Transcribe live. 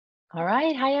All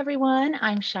right. Hi, everyone.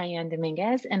 I'm Cheyenne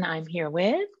Dominguez, and I'm here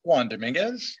with Juan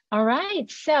Dominguez. All right.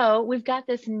 So we've got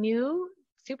this new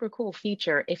super cool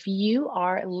feature. If you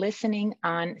are listening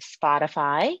on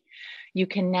Spotify, you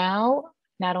can now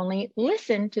not only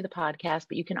listen to the podcast,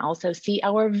 but you can also see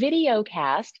our video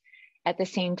cast at the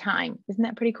same time. Isn't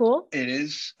that pretty cool? It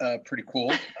is pretty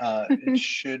cool. It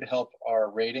should help our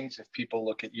ratings if people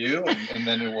look at you, and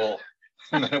then it will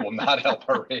not help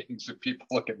our ratings if people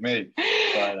look at me.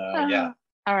 But yeah.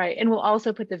 All right. And we'll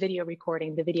also put the video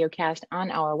recording, the video cast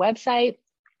on our website.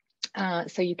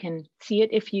 So you can see it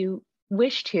if you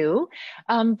wish to.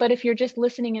 But if you're just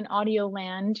listening in audio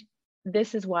land,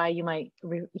 this is why you might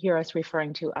hear us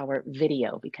referring to our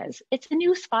video, because it's a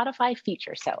new Spotify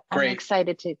feature. So Great. I'm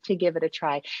excited to give it a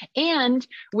try. And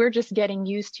we're just getting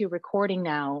used to recording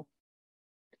now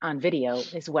on video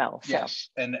as well. So. Yes,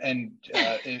 and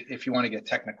if you want to get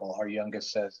technical, our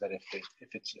youngest says that if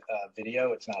it's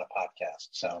video, it's not a podcast.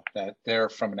 So that they're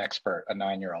from an expert, a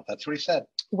 9-year-old. That's what he said.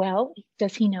 Well,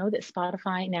 does he know that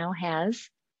Spotify now has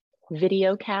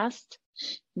video podcast?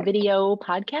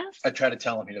 I try to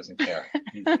tell him, he doesn't care.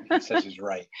 He says he's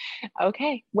right.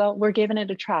 Okay, well, we're giving it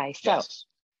a try. So, yes.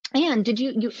 And did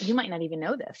you might not even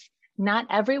know this. Not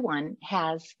everyone's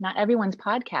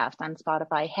podcast on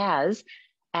Spotify has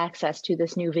access to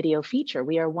this new video feature.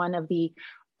 We are one of the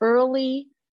early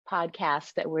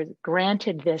podcasts that were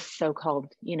granted this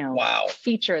so-called, wow.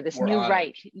 feature, this We're new honored.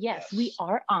 Right. Yes, we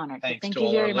are honored. Thanks Thank to you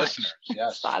all very our much, listeners.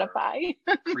 Yes, Spotify.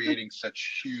 creating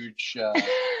such huge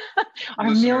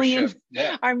our millions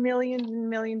and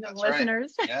millions of That's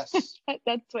listeners. Right. Yes.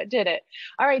 That's what did it.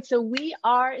 All right. So we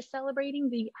are celebrating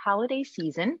the holiday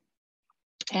season,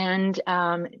 and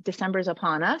December's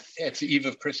upon us. Yeah, it's the eve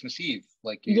of Christmas Eve.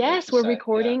 Yes, we're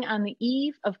recording on the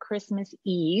eve of Christmas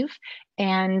Eve.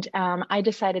 And I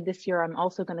decided this year I'm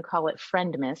also going to call it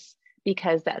Friendmas,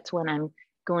 because that's when I'm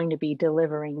going to be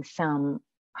delivering some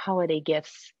holiday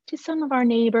gifts to some of our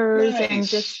neighbors. Nice. And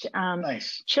just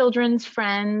nice. Children's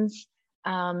friends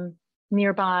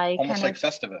nearby. Almost like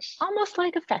Festivus. Almost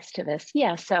like a Festivus.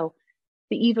 Yeah. So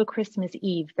the eve of Christmas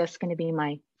Eve, that's going to be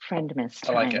my Friendmas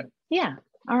time. I like it. Yeah.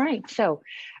 All right. So,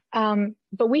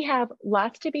 but we have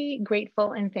lots to be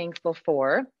grateful and thankful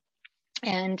for.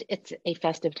 And it's a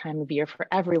festive time of year for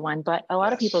everyone. But a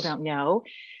lot of people don't know,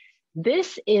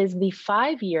 this is the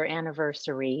 5-year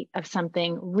anniversary of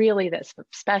something really that's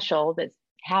special that's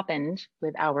happened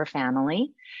with our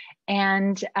family.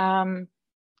 And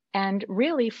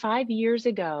really 5 years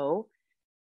ago,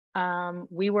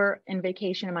 we were in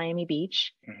vacation in Miami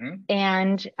Beach. Mm-hmm.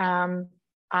 And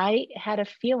I had a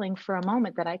feeling for a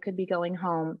moment that I could be going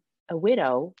home a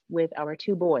widow with our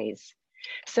 2 boys.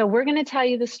 So we're going to tell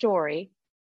you the story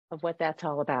of what that's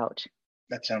all about.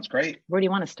 That sounds great. Where do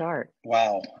you want to start?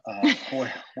 Wow.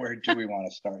 Where do we want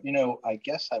to start? I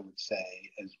guess I would say,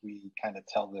 as we kind of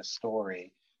tell this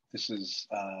story, this is,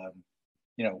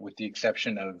 with the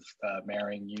exception of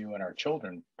marrying you and our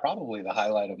children, probably the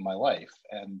highlight of my life.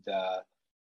 And,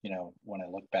 when I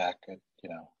look back at,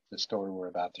 the story we're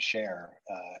about to share,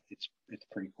 it's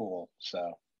pretty cool.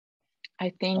 So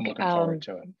I think I'm looking forward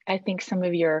to it. I think some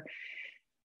of your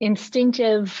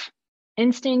instincts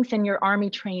and your Army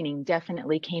training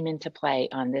definitely came into play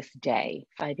on this day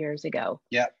 5 years ago.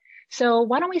 Yeah. So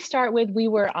why don't we start with, we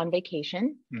were on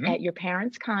vacation mm-hmm. at your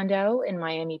parents' condo in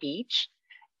Miami Beach.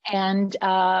 And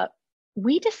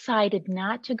we decided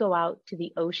not to go out to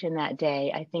the ocean that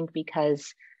day, I think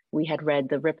because we had read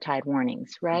the riptide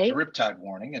warnings, right? The riptide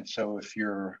warning. And so if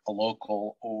you're a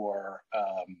local or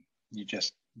you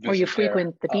just or you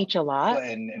frequent the beach a lot.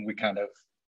 And we kind of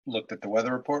looked at the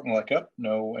weather report and like, oh,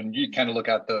 no. And you kind of look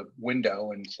out the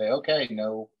window and say, okay,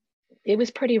 no. It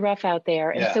was pretty rough out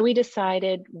there. And yeah. so we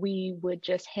decided we would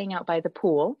just hang out by the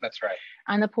pool. That's right.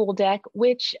 On the pool deck,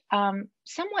 which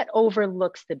somewhat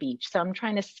overlooks the beach. So I'm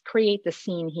trying to create the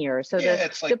scene here. So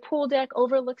the pool deck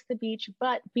overlooks the beach,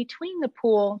 but between the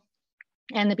pool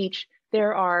and the beach,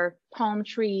 there are palm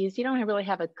trees. You don't really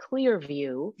have a clear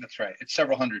view. That's right. It's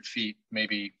several hundred feet,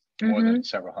 maybe more than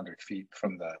several hundred feet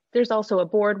from the... There's also a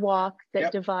boardwalk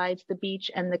that divides the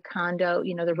beach and the condo,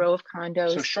 the row of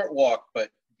condos. So short walk, but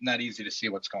not easy to see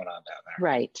what's going on down there.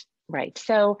 Right.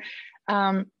 So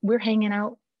we're hanging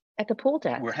out at the pool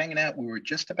deck. We're hanging out. We were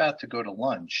just about to go to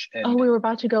lunch. And, we were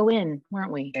about to go in,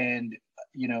 weren't we? And,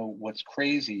 what's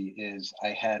crazy is I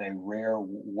had a rare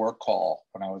work call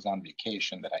when I was on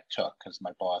vacation that I took because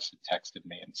my boss had texted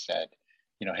me and said,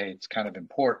 hey, it's kind of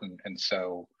important. And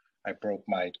so I broke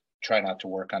my try not to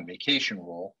work on vacation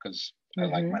rule because I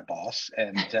like my boss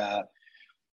and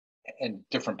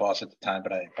different boss at the time,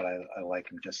 but I like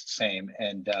him just the same.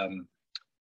 And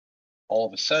all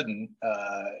of a sudden,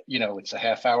 it's a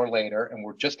half hour later and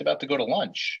we're just about to go to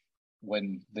lunch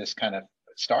when this kind of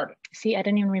started. See, I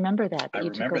didn't even remember that I you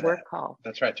remember took a work that. call.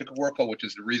 That's right. I took a work call, which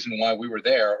is the reason why we were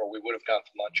there, or we would have gone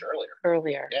to lunch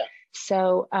earlier. Yeah.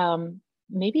 So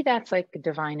maybe that's like a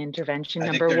divine intervention. I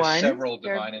Number think there's one, several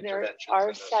divine interventions. There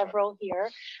are several here.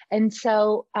 And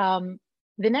so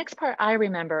the next part I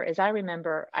remember is I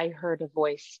heard a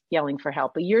voice yelling for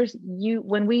help. But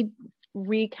when we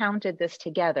recounted this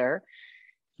together,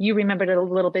 you remembered it a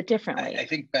little bit differently. I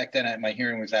think back then my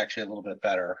hearing was actually a little bit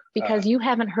better. Because you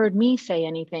haven't heard me say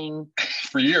anything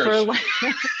for years.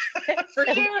 For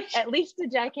years. At least a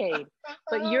decade.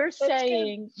 But you're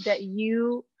saying that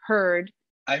you heard.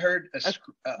 I heard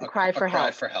a cry for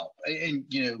help. And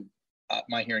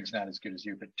my hearing's not as good as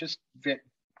you, but just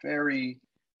very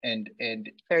and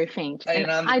very faint.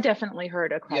 And I definitely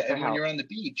heard a cry for help. And when you're on the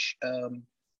beach,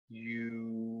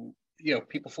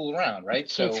 people fool around, right?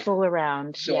 Kids fool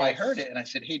around. So yes. I heard it and I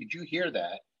said, "Hey, did you hear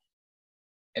that?"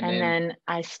 And then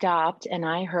I stopped and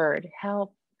I heard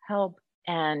help, help.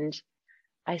 And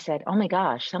I said, "Oh my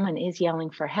gosh, someone is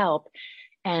yelling for help."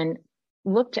 And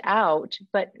looked out,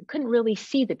 but couldn't really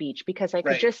see the beach because I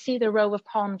could just see the row of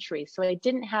palm trees. So I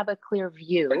didn't have a clear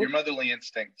view. But your motherly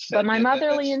instinct said, but my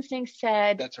motherly instinct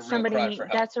said, that's a real cry for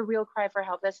help. That's a real cry for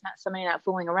help. That's not somebody not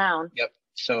fooling around. Yep.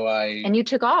 So and you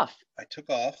took off. I took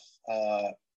off.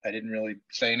 I didn't really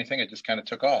say anything. I just kind of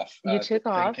took off. You took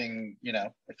off. Thinking,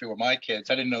 if it were my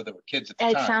kids, I didn't know there were kids at the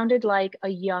time. It sounded like a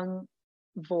young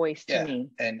voice to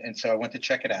me. And so I went to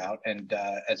check it out. And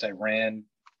as I ran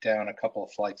down a couple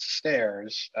of flights of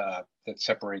stairs that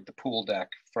separate the pool deck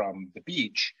from the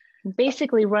beach.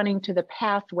 Basically running to the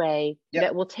pathway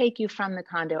that will take you from the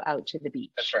condo out to the beach.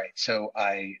 That's right. So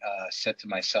I said to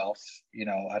myself,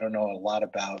 I don't know a lot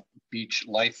about beach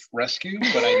life rescue,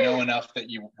 but I know enough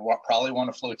that you probably want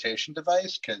a flotation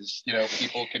device because,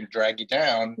 people can drag you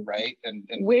down, right? And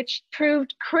which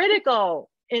proved critical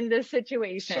in this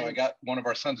situation. So I got one of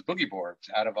our son's boogie boards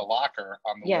out of a locker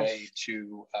on the way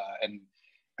to, and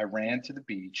I ran to the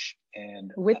beach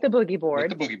and with the boogie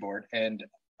board. And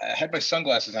I had my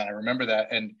sunglasses on. I remember that.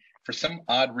 And for some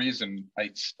odd reason,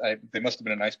 they must have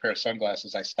been a nice pair of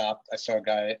sunglasses. I stopped. I saw a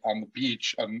guy on the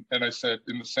beach, and I said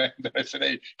in the sand, I said,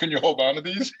 "Hey, can you hold on to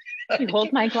these?" You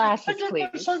hold my glasses, please.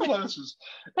 My sunglasses.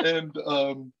 And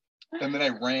then I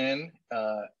ran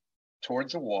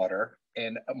towards the water,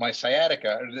 and my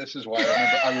sciatica. This is why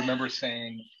I remember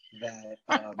saying that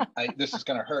this is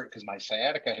going to hurt because my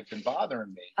sciatica had been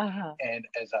bothering me. And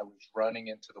as I was running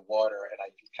into the water and I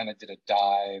kind of did a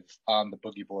dive on the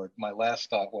boogie board, my last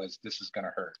thought was, this is going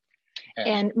to hurt.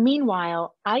 And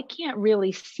meanwhile, I can't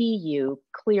really see you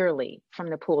clearly from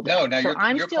the pool deck. So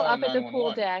I'm still up at the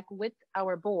pool deck with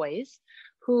our boys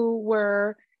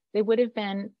they would have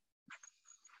been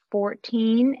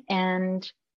 14 and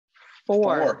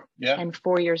 4 and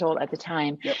 4 years old at the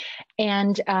time. Yep.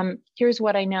 And here's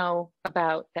what I know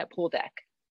about that pool deck.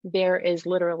 There is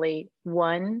literally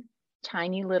one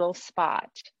tiny little spot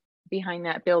behind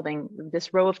that building,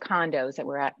 this row of condos that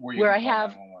we're at, where I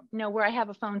have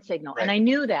a phone signal. Right. And I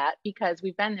knew that because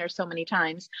we've been there so many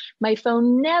times. My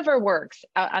phone never works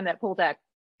out on that pool deck.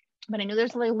 But I knew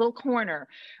there's like a little corner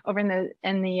over in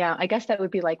the I guess that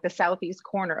would be like the southeast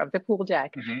corner of the pool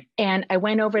deck. Mm-hmm. And I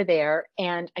went over there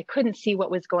and I couldn't see what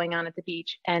was going on at the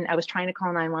beach. And I was trying to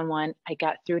call 911. I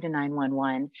got through to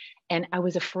 911 and I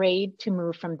was afraid to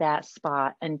move from that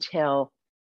spot until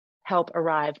help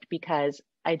arrived because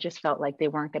I just felt like they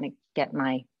weren't going to get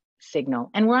my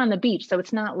signal. And we're on the beach, so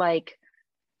it's not like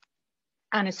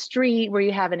on a street where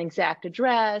you have an exact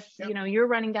address. Yep. You're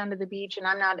running down to the beach and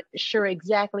I'm not sure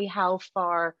exactly how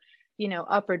far,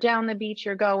 up or down the beach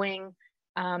you're going.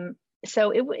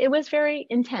 So it was very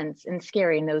intense and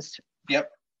scary in those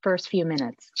first few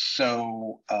minutes.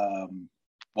 So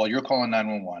while you're calling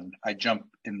 911, I jump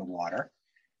in the water,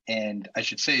 and I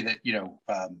should say that,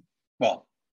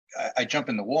 I jump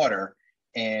in the water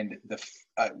and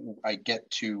I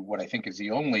get to what I think is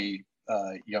the only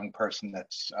young person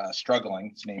that's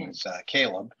struggling. His name is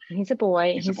Caleb. He's a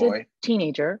boy. He's a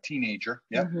teenager.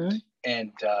 Yep. Mm-hmm.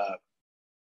 And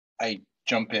I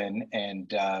jump in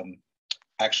and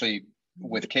actually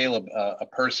with Caleb, a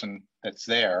person that's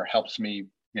there helps me.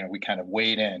 We kind of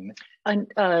wade in.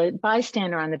 A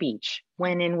bystander on the beach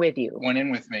went in with you. Went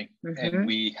in with me, mm-hmm. and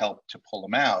we helped to pull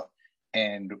him out.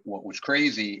 And what was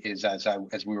crazy is as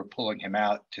we were pulling him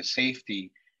out to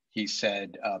safety, he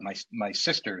said, my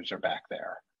sisters are back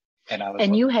there. And I was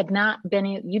And like, you had not been,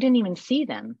 you didn't even see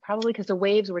them, probably because the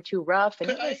waves were too rough, and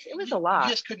it was a lot.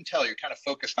 You just couldn't tell. You're kind of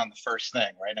focused on the first thing,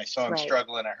 right? And I saw him Right.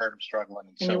 struggling. I heard him struggling.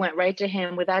 And so you went right to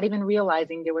him without even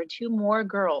realizing there were two more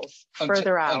girls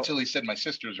further out. Until he said, my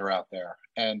sisters are out there.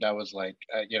 And I was like,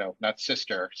 not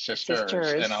sisters.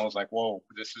 And I was like, whoa,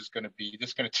 this is going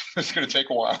to take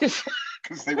a while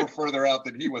because they were further out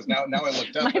than he was. Now I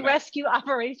looked up. My rescue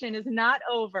operation is not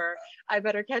over. I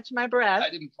better catch my breath. I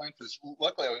didn't plan for this.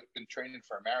 Luckily, I've been training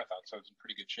for a marathon, so I was in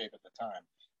pretty good shape at the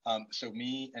time. So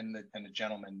me and the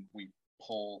gentleman, we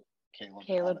pull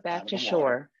Caleb back to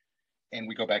shore, and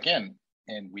we go back in,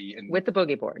 with the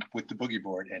boogie board.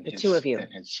 And the two of you. And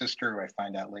his sister, who I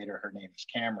find out later, her name is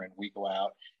Cameron. We go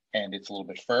out, and it's a little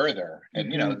bit further,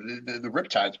 and the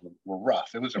riptides were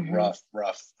rough. It was a rough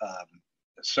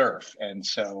surf, and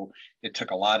so it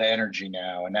took a lot of energy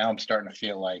now. And now I'm starting to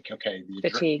feel like, okay,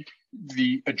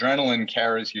 the adrenaline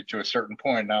carries you to a certain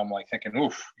point. Now I'm like thinking,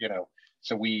 oof,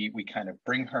 So we kind of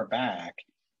bring her back,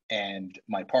 and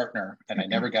my partner, and I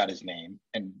never got his name.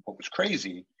 And what was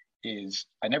crazy is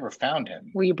I never found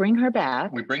him. Will you bring her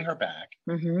back? We bring her back,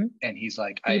 and he's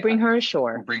like, you bring her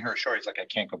ashore. We bring her ashore. He's like, I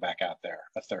can't go back out there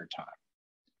a third time.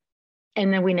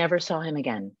 And then we never saw him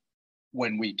again.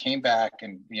 When we came back,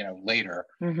 and later,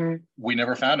 we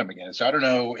never found him again. So I don't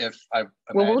know if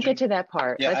we'll get to that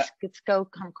part. Yeah, let's go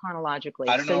chronologically.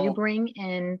 I don't know. You bring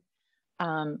in.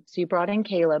 So you brought in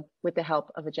Caleb with the help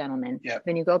of a gentleman. Yep.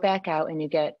 Then you go back out and you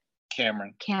get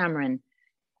Cameron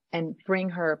and bring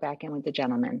her back in with the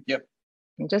gentleman. Yep.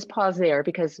 And just pause there,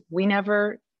 because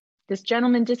this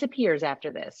gentleman disappears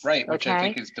after this. Right, which I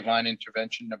think is divine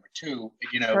intervention number 2.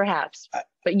 Perhaps.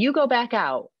 But you go back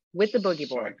out with the boogie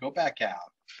board. So I go back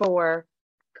out for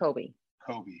Kobe.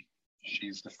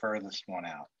 She's the furthest one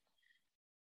out.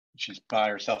 She's by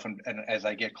herself, and as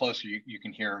I get closer, you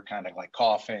can hear her kind of like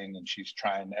coughing, and she's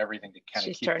trying everything to kind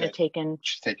of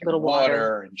she's taking little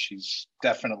water, and she's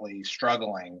definitely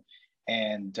struggling.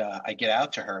 And I get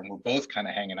out to her, and we're both kind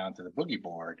of hanging on to the boogie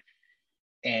board,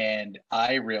 and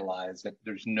I realize that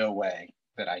there's no way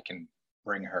that I can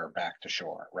bring her back to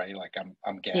shore, right? Like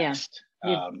I'm gassed.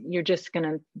 Yeah. You're just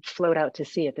gonna float out to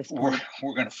sea at this point.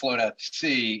 We're gonna float out to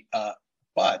sea,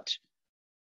 but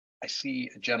I see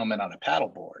a gentleman on a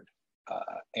paddleboard,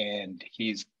 and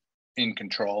he's in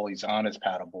control. He's on his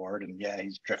paddleboard, and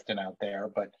he's drifting out there.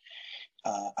 But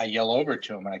I yell over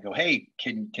to him, and I go, "Hey,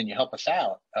 can you help us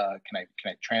out? Can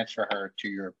I transfer her to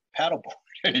your paddleboard?"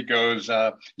 And he goes,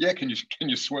 "Yeah. Can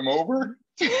you swim over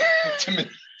to me?"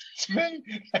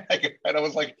 And I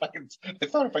was like, I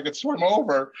thought if I could swim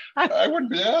over, I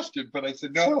wouldn't be asking. But I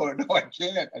said, no, I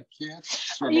can't. I can't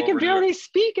swim. You can barely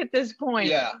speak at this point.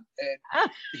 Yeah, and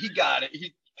he got it.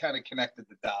 He kind of connected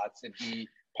the dots, and he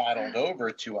paddled over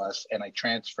to us, and I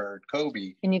transferred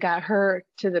Kobe. And you got her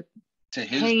to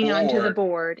his hanging board, onto the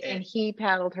board, and he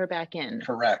paddled her back in.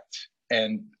 Correct.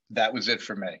 And that was it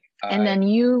for me. And then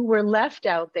you were left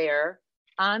out there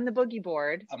on the boogie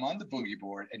board. I'm on the boogie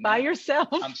board, and by yourself.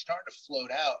 I'm starting to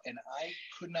float out, and I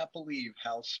could not believe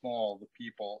how small the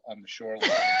people on the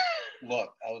shoreline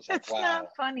looked. I was like, it's wow. It's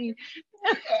not funny,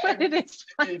 but it is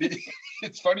funny.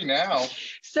 It's funny now.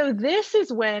 So this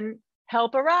is when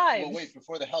help arrives. Well, wait,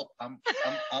 before the help, I'm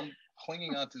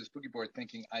clinging onto this boogie board,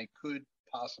 thinking I could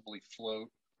possibly float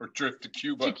or drift to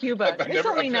Cuba. It's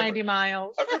only 90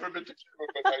 miles. I've never been to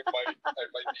Cuba, but I might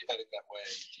be heading that way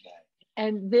today.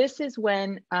 And this is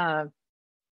when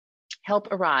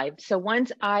help arrived. So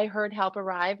once I heard help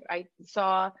arrive, I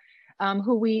saw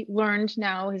who we learned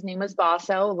now, his name was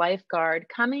Basso, lifeguard,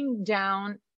 coming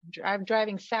down,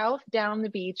 driving south down the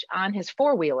beach on his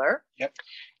four-wheeler.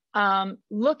 Yep.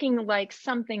 Looking like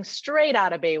something straight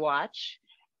out of Baywatch.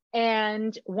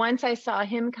 And once I saw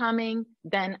him coming,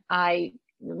 then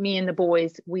me and the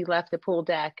boys, we left the pool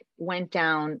deck, went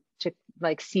down to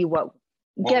see what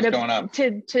was going on,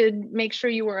 to make sure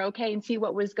you were okay and see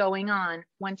what was going on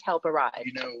once help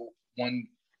arrived.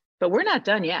 But we're not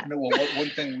done yet. One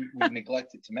thing we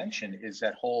neglected to mention is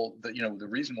that the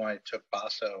reason why it took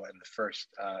Basso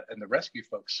and the rescue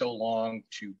folks so long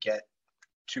to get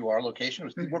to our location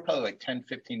was we're probably like 10,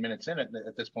 15 minutes in at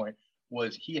this point,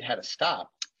 was he had to stop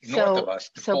north of us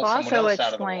to pull someone else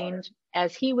out of the water.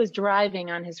 As he was driving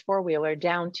on his four-wheeler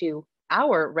down to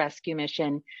our rescue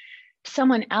mission,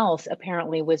 someone else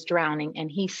apparently was drowning,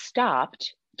 and he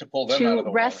stopped to pull them out of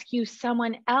the rescue water.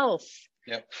 Someone else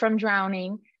from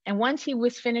drowning. And once he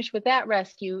was finished with that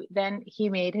rescue, then he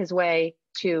made his way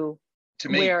to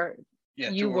where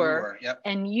you were. Yep.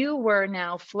 And you were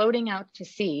now floating out to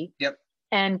sea. Yep.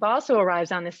 And Basso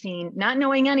arrives on the scene, not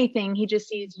knowing anything. He just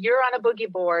sees you're on a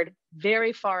boogie board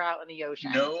very far out in the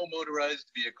ocean. No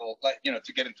motorized vehicle, like, you know,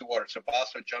 to get into water. So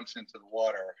Basso jumps into the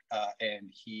water,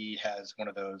 and he has one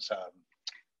of those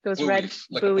buoys, red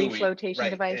like buoy flotation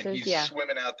devices. And he's yeah.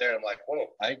 swimming out there. I'm like, whoa,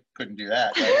 I couldn't do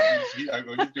that. Right? He's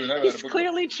doing that. He's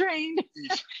clearly trained.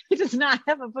 He does not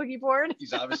have a boogie board.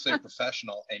 He's obviously a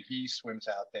professional, and he swims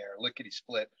out there, lickety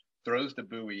split, throws the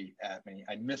buoy at me.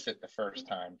 I miss it the first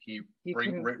time. He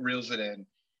reels it in,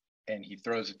 and he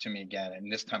throws it to me again.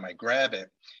 And this time I grab it.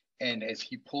 And as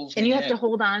he pulls and you have to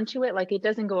hold on to it, like it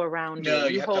doesn't go around you.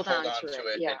 You have hold to hold on to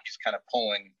it. Yeah. And he's kind of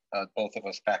pulling both of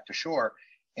us back to shore.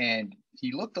 And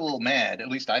he looked a little mad. At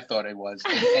least I thought it was.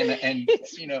 And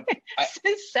you know, it's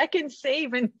his second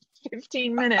save in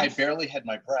 15 minutes. I barely had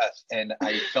my breath, and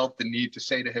I felt the need to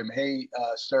say to him, "Hey,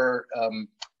 sir,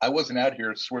 I wasn't out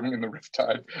here swimming in the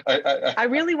riptide. I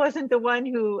really wasn't the one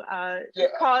who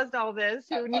caused all this,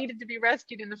 who needed to be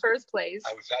rescued in the first place.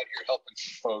 I was out here helping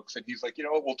some folks." And he's like, "You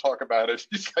know what? We'll talk about it."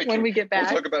 He's like, when we get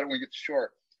back. We'll talk about it when we get to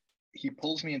shore. He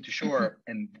pulls me into shore,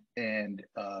 and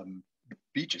the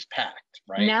beach is packed,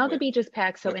 right? Now the beach is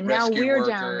packed. So, and now we're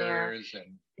down there.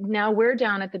 Now we're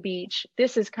down at the beach.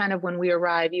 This is kind of when we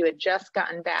arrive. You had just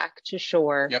gotten back to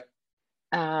shore. Yep.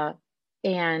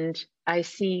 And I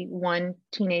see one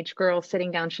teenage girl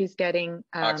sitting down. She's getting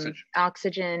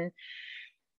oxygen.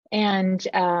 And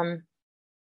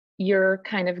you're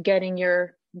kind of getting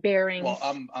your bearings. Well,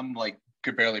 I'm like,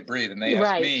 could barely breathe. And they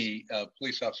asked me, a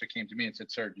police officer came to me and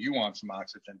said, "Sir, do you want some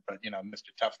oxygen?" But, you know, Mr.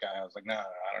 Tough Guy, I was like, no,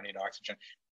 I don't need oxygen.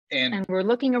 And we're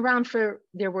looking around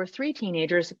there were 3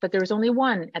 teenagers, but there was only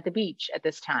one at the beach at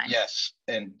this time. Yes.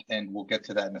 And we'll get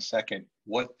to that in a second.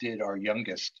 What did our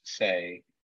youngest say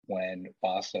when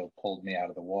Basso pulled me out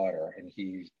of the water? And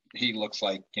he looks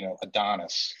like, you know,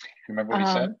 Adonis. Remember what he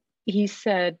said? He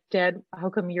said, "Dad,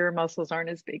 how come your muscles aren't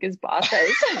as big as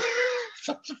Basso's?"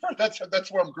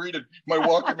 That's where I'm greeted. My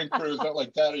welcoming crew is not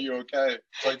like, "Dad, are you okay?"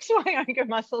 Like, "So why aren't your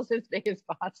muscles as big as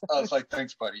Basso?" I was like,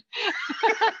 "Thanks, buddy."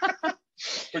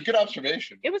 But good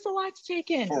observation. It was a lot to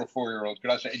take in. For a 4-year-old.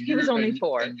 Good observation. He was only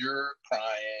 4. And you're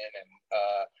crying, and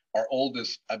our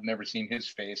oldest, I've never seen his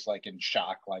face like in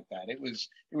shock like that. It was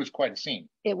quite a scene.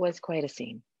 It was quite a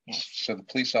scene. Yes. So the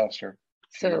police officer,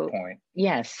 to your point.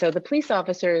 Yes. So the police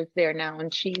officer is there now,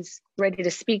 and she's ready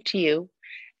to speak to you.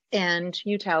 And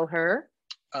you tell her.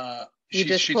 She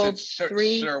said,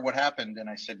 "Sir, what happened?" And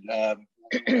I said,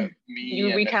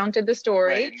 you recounted the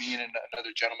story. Right, and me and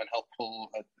another gentleman helped pull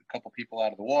a couple people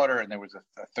out of the water, and there was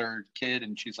a third kid,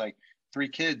 and she's like, 3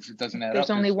 kids, it doesn't add up. There's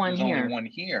only one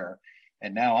here.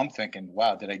 And now I'm thinking,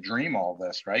 wow, did I dream all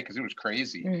this, right? Because it was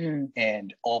crazy. Mm-hmm.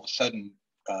 And all of a sudden,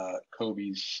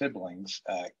 Kobe's siblings,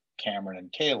 Cameron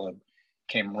and Caleb,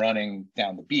 came running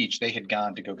down the beach. They had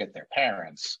gone to go get their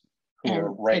parents, who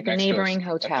were right next to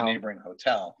us at the neighboring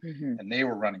hotel. Mm-hmm. And they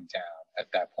were running down at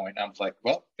that point. And I was like,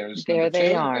 well, there's there number 2,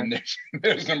 they are. and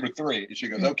there's number 3. And she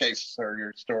goes, "Okay, sir,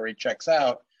 your story checks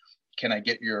out. Can I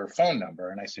get your phone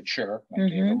number?" And I said, "Sure." I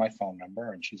gave her my phone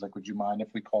number, and she's like, "Would you mind if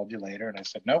we called you later?" And I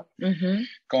said, "Nope.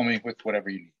 Call me with whatever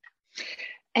you need."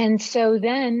 And so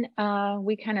then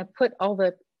we kind of put all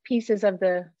the pieces of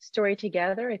the story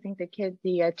together. I think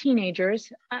the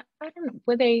teenagers, I don't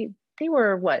know, they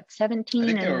were what, 17? I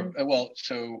think they were, well,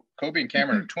 so Kobe and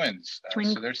Cameron are twins.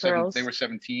 Twin girls. They were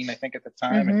 17, I think, at the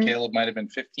time, and Caleb might have been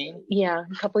 15. Yeah,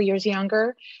 a couple years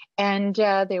younger. And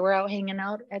they were out hanging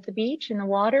out at the beach in the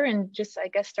water, and just, I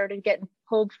guess, started getting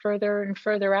pulled further and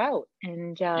further out,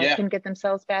 and couldn't get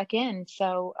themselves back in.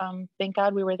 So thank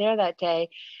God we were there that day.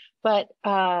 But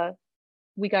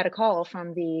we got a call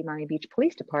from the Miami Beach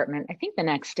Police Department, I think the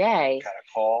next day. Got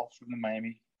a call from the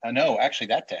Miami? No, actually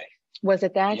that day. Was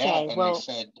it that day? And well,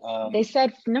 they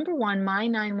said, number one, my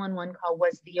 911 call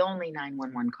was the only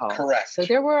 911 call. Correct. So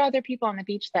there were other people on the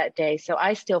beach that day. So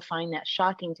I still find that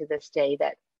shocking to this day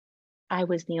that I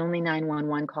was the only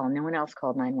 911 call. No one else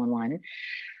called 911.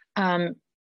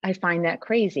 I find that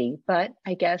crazy, but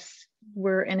I guess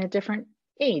we're in a different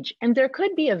age. And there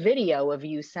could be a video of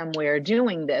you somewhere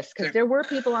doing this, because there were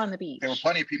people on the beach. There were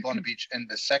plenty of people on the beach. And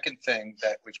the second thing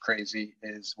that was crazy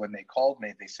is when they called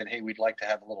me, they said, "Hey, we'd like to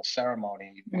have a little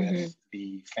ceremony with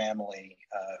the family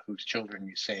whose children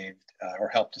you saved or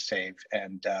helped to save,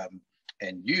 and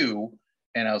you."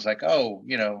 And I was like, "Oh,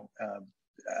 you know,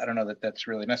 I don't know that that's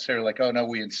really necessary." Like, "Oh no,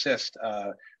 we insist.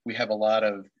 We have a lot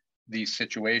of these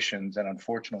situations, and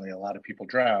unfortunately a lot of people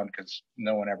drown because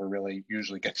no one ever really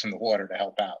usually gets in the water to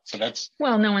help out." So that's,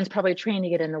 well, no one's probably trained to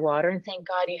get in the water, and thank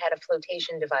God you had a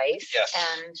flotation device. Yes.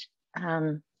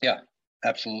 And yeah,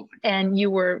 absolutely. And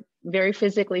you were very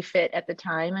physically fit at the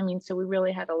time. I mean, so we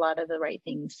really had a lot of the right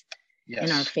things Yes.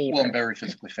 in our favor. Well, I'm very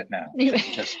physically fit now,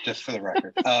 just for the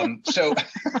record. So,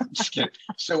 just kidding.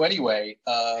 So anyway,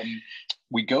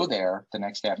 we go there the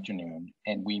next afternoon,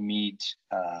 and we meet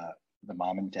the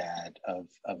mom and dad of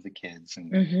the kids,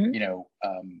 and Mhm. you know,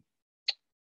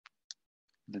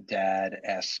 the dad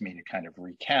asks me to kind of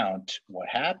recount what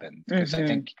happened because I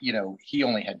think he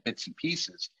only had bits and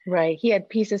pieces. Right. He had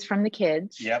pieces from the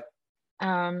kids. Yep.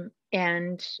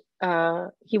 And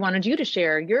he wanted you to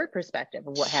share your perspective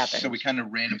of what happened. So we kind of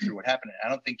ran him through what happened. I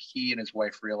don't think he and his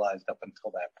wife realized up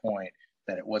until that point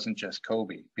that it wasn't just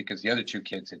Kobe, because the other two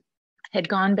kids had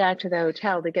gone back to the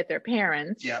hotel to get their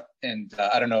parents. Yeah. And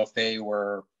I don't know if they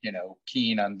were,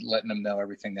 keen on letting them know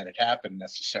everything that had happened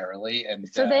necessarily. And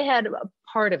so they had a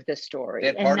part of the story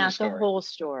and not the whole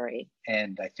story.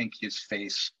 And I think his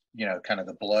face, kind of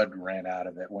the blood ran out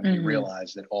of it when he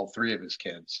realized that all three of his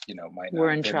kids, might not were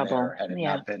have in been trouble there had it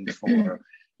not been for,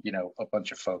 a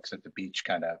bunch of folks at the beach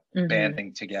kind of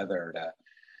banding together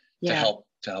to help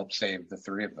save the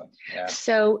three of them. Yeah.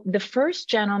 So the first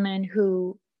gentleman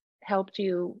who helped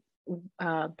you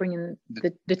bring in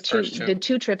the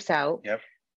two trips out. Yep.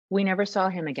 We never saw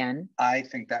him again. I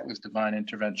think that was divine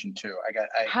intervention too.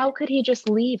 How could he just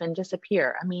leave and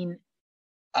disappear? I mean,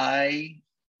 I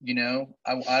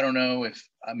don't know if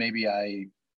maybe I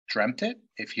dreamt it,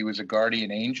 if he was a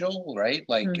guardian angel, right?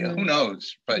 Like who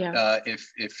knows? But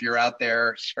if you're out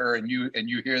there, sir, and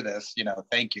you hear this,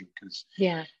 thank you.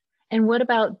 And what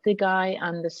about the guy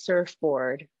on the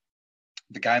surfboard?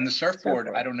 The guy on the surfboard,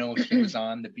 I don't know if he was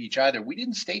on the beach either. We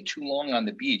didn't stay too long on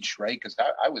the beach, right? Because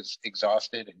I was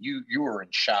exhausted and you were in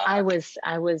shock. I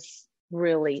was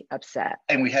really upset.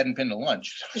 And we hadn't been to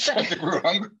lunch. So I think we were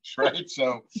hungry, right?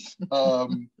 So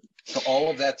all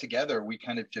of that together, we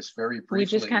kind of just very briefly. We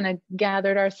just kind of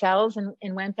gathered ourselves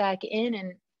and went back in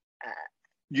and.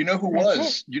 You know who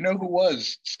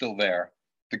was still there?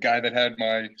 The guy that had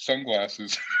my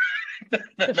sunglasses.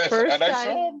 The first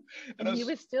guy, he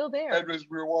was still there. And as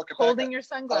we were walking holding back, your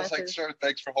sunglasses. I was like, sir,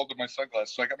 thanks for holding my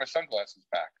sunglasses. So I got my sunglasses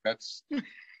back. That's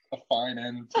a fine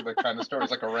end to the kind of story.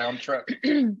 It's like a round trip.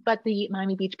 But the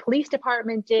Miami Beach Police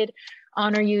Department did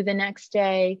honor you the next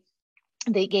day.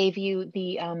 They gave you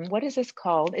the, what is this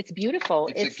called? It's beautiful.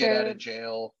 It's a get out of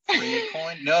jail free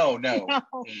coin? No.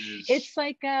 It's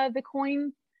like the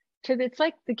coin. It's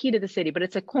like the key to the city, but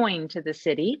it's a coin to the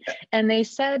city. And they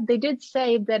did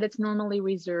say that it's normally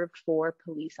reserved for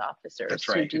police officers. That's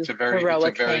right. It's a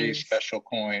very special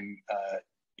coin,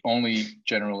 only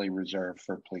generally reserved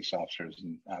for police officers.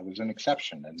 And I was an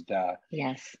exception. And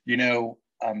yes,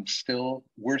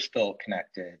 we're still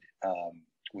connected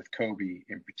with Kobe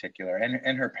in particular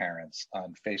and her parents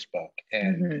on Facebook.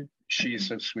 And she's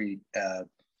so sweet.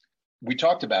 We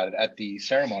talked about it at the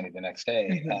ceremony the next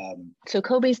day. So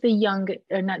Kobe's was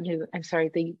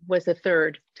the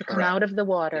third to come out of the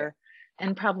water,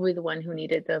 and probably the one who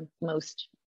needed the most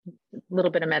little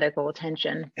bit of medical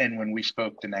attention. And when we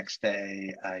spoke the next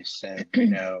day, I said,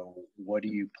 what do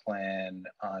you plan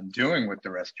on doing with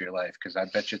the rest of your life? Because I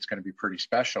bet you it's going to be pretty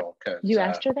special. You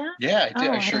asked her that? Yeah, I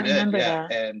did. I sure did. Yeah.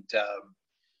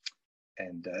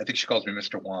 And I think she calls me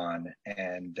Mr. Juan,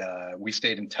 and we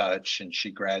stayed in touch, and she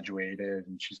graduated,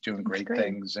 and she's doing great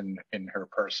things in her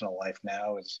personal life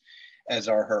now, as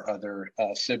are her other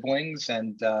siblings.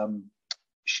 And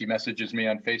she messages me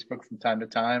on Facebook from time to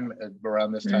time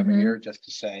around this time of year just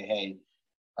to say, hey,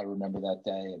 I remember that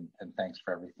day, and thanks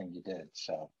for everything you did.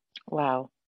 So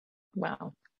wow,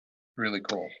 really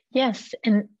cool. Yes,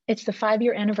 and it's the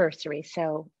 5-year anniversary,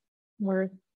 so we're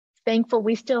thankful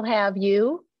we still have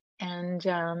you. And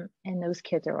those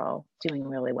kids are all doing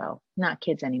really well. Not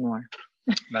kids anymore.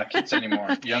 Not kids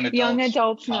anymore. Young adults. Young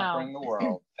adults now. Conquering the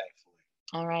world, thankfully.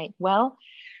 All right. Well,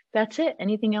 that's it.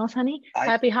 Anything else, honey?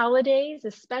 Happy holidays. A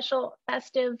special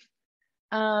festive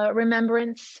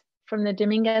remembrance from the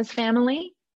Dominguez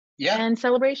family. Yeah. And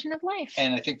celebration of life.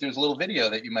 And I think there's a little video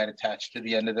that you might attach to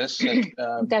the end of this.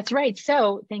 That's right.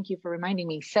 So thank you for reminding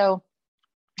me. So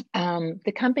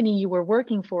the company you were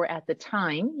working for at the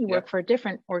time, you work for a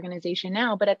different organization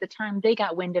now, but at the time they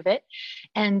got wind of it,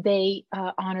 and they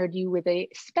honored you with a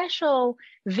special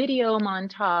video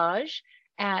montage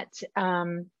at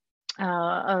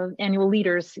annual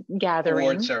leaders gathering.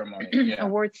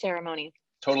 Award ceremony.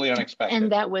 Totally unexpected.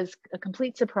 And that was a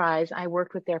complete surprise. I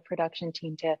worked with their production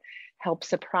team to help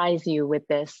surprise you with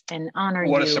this and honor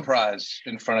you. What a surprise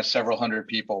in front of several hundred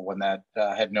people when that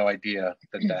had no idea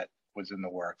that was in the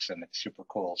works, and it's super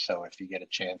cool. So if you get a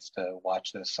chance to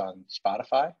watch this on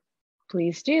Spotify,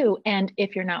 please do. And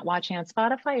if you're not watching on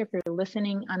Spotify, if you're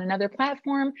listening on another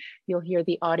platform, you'll hear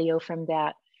the audio from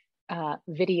that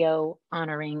video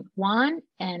honoring Juan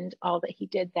and all that he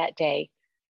did that day.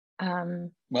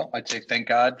 Well, I'd say thank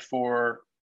God for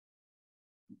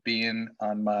being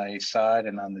on my side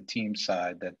and on the team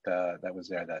side that was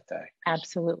there that day.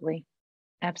 Absolutely.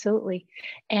 Absolutely.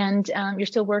 And you're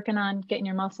still working on getting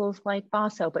your muscles like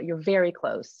Basso, but you're very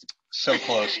close. So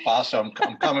close. Basso, I'm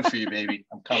coming for you, baby.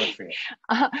 I'm coming for you.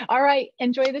 All right.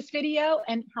 Enjoy this video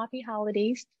and happy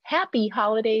holidays. Happy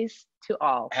holidays to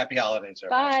all. Happy holidays,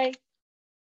 everybody.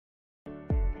 Bye.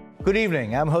 Good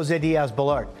evening. I'm Jose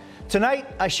Diaz-Balart. Tonight,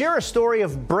 I share a story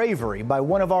of bravery by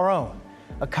one of our own,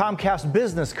 a Comcast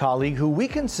business colleague who we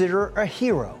consider a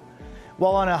hero.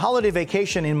 While on a holiday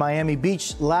vacation in Miami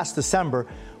Beach last December,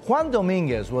 Juan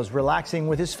Dominguez was relaxing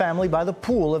with his family by the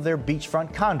pool of their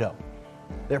beachfront condo.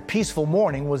 Their peaceful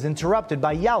morning was interrupted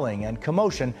by yelling and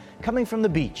commotion coming from the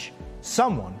beach.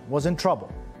 Someone was in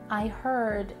trouble. I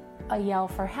heard a yell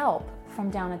for help from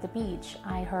down at the beach.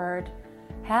 I heard,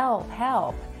 "Help,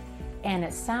 help." And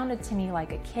it sounded to me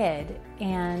like a kid,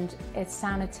 and it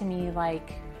sounded to me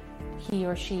like he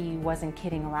or she wasn't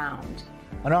kidding around.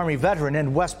 An Army veteran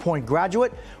and West Point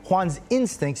graduate, Juan's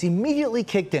instincts immediately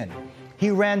kicked in.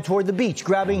 He ran toward the beach,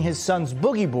 grabbing his son's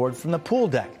boogie board from the pool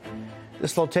deck.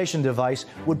 This flotation device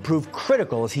would prove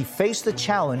critical as he faced the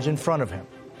challenge in front of him.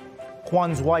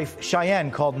 Juan's wife, Cheyenne,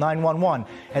 called 911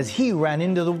 as he ran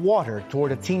into the water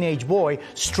toward a teenage boy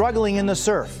struggling in the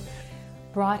surf.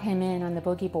 Brought him in on the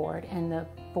boogie board, and the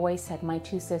boy said, "My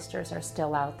two sisters are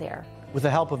still out there." With the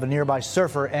help of a nearby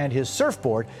surfer and his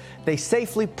surfboard, they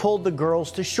safely pulled the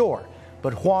girls to shore.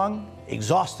 But Juan,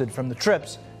 exhausted from the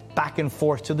trips back and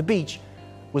forth to the beach,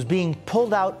 was being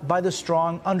pulled out by the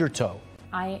strong undertow.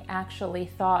 I actually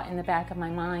thought in the back of my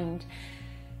mind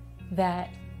that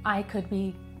I could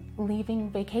be leaving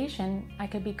vacation. I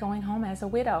could be going home as a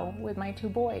widow with my two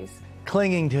boys.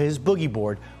 Clinging to his boogie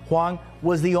board, Juan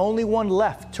was the only one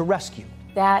left to rescue.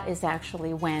 That is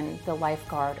actually when the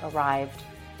lifeguard arrived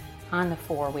on the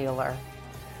four-wheeler.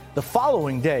 The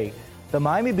following day, the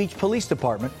Miami Beach Police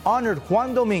Department honored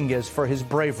Juan Dominguez for his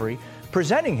bravery,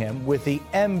 presenting him with the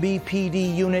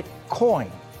MBPD Unit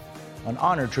Coin, an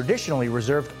honor traditionally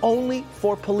reserved only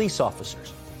for police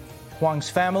officers. Juan's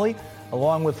family,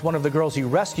 along with one of the girls he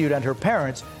rescued and her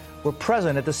parents, were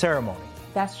present at the ceremony.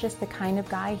 That's just the kind of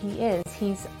guy he is.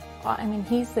 He's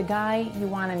the guy you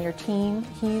want on your team.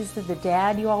 He's the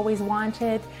dad you always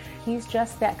wanted. He's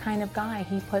just that kind of guy.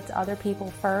 He puts other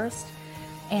people first,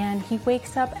 and he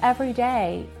wakes up every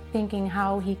day thinking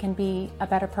how he can be a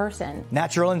better person.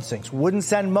 Natural instincts wouldn't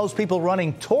send most people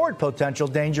running toward potential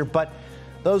danger, but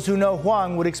those who know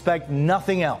Juan would expect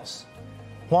nothing else.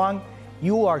 Juan,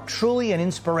 you are truly an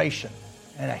inspiration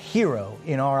and a hero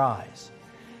in our eyes.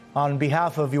 On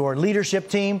behalf of your leadership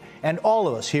team and all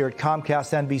of us here at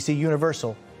Comcast NBC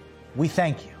Universal, we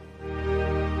thank you.